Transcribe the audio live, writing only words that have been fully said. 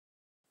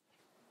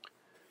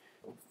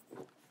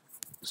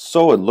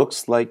So it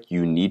looks like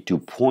you need to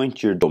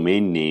point your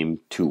domain name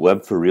to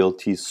Web for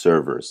Realty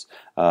servers.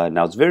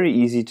 Now it's very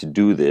easy to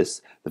do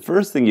this. The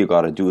first thing you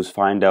got to do is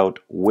find out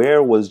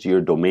where was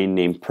your domain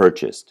name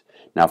purchased.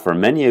 Now for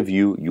many of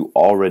you, you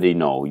already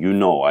know. You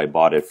know I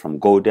bought it from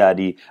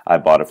GoDaddy, I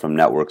bought it from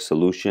Network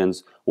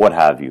Solutions, what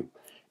have you.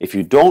 If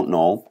you don't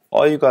know,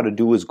 all you got to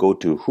do is go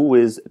to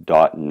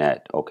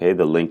whois.net. Okay,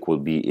 the link will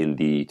be in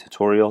the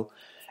tutorial.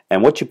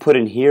 And what you put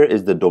in here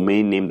is the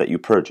domain name that you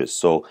purchased.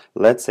 So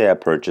let's say I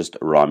purchased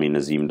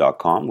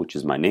raminazim.com, which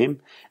is my name,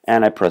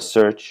 and I press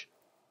search.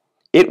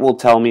 It will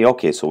tell me,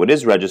 okay, so it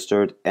is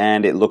registered,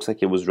 and it looks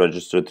like it was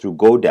registered through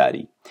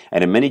GoDaddy.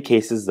 And in many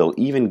cases, they'll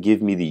even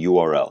give me the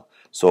URL.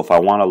 So if I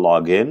want to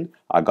log in,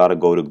 I got to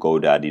go to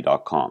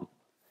godaddy.com.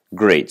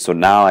 Great, so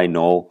now I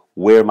know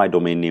where my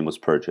domain name was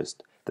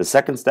purchased. The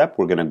second step,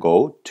 we're going to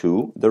go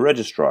to the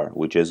registrar,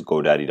 which is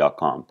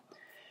godaddy.com.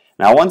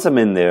 Now once I'm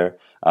in there,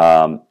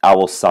 I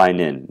will sign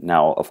in.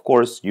 Now, of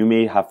course, you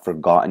may have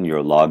forgotten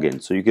your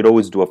login, so you could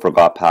always do a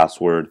forgot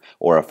password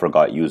or a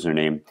forgot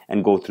username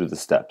and go through the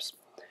steps.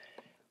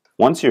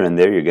 Once you're in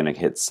there, you're going to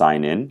hit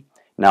sign in.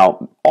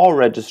 Now, all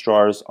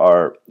registrars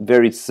are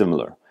very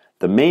similar.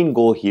 The main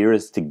goal here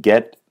is to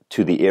get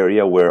to the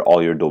area where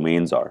all your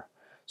domains are.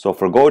 So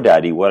for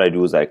GoDaddy, what I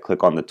do is I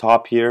click on the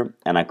top here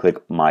and I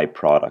click My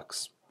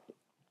Products.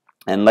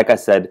 And like I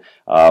said,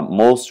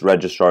 most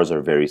registrars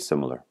are very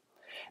similar.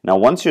 Now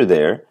once you're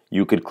there,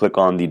 you could click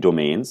on the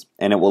domains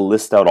and it will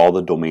list out all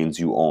the domains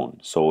you own.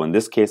 So in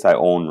this case, I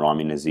own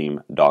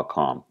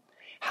raminazim.com.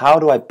 How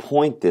do I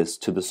point this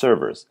to the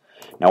servers?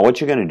 Now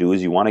what you're going to do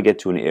is you want to get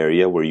to an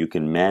area where you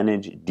can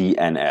manage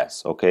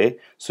DNS, okay?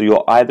 So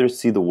you'll either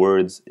see the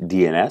words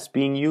DNS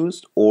being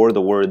used or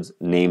the words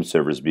name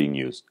servers being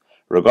used.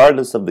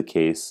 Regardless of the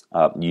case,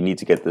 you need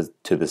to get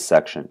to this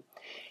section.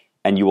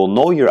 And you will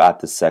know you're at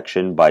this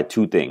section by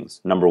two things.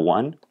 Number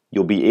one,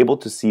 you'll be able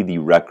to see the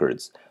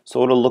records.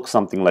 So it'll look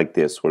something like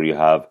this, where you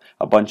have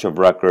a bunch of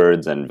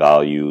records and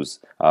values.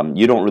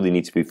 You don't really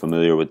need to be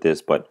familiar with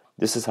this, but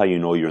this is how you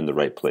know you're in the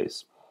right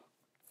place.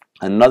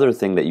 Another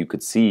thing that you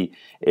could see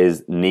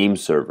is name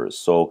servers.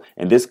 So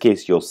in this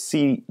case, you'll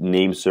see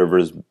name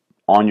servers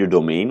on your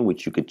domain,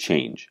 which you could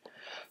change.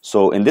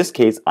 So in this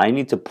case, I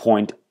need to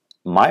point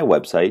my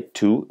website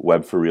to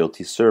Web for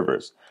Realty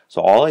servers.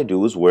 So all I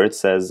do is where it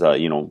says,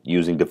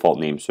 using default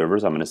name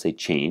servers, I'm going to say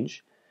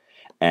change.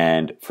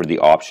 And for the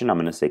option, I'm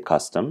going to say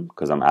custom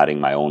because I'm adding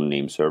my own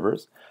name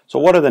servers. So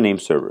what are the name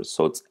servers?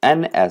 So it's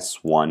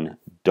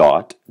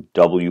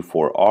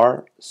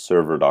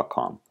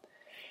ns1.w4rserver.com.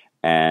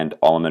 And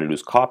all I'm going to do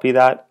is copy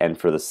that. And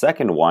for the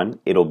second one,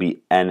 it'll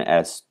be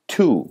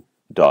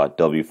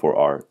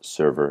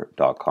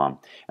ns2.w4rserver.com.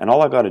 And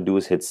all I got to do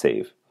is hit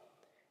save.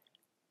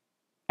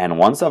 And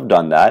once I've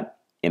done that,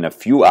 in a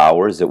few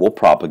hours, it will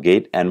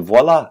propagate, and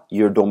voila,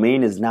 your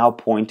domain is now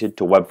pointed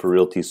to Web for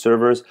Realty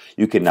servers.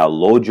 You can now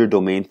load your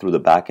domain through the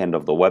back end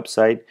of the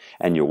website,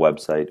 and your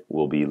website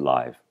will be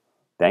live.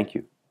 Thank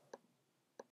you.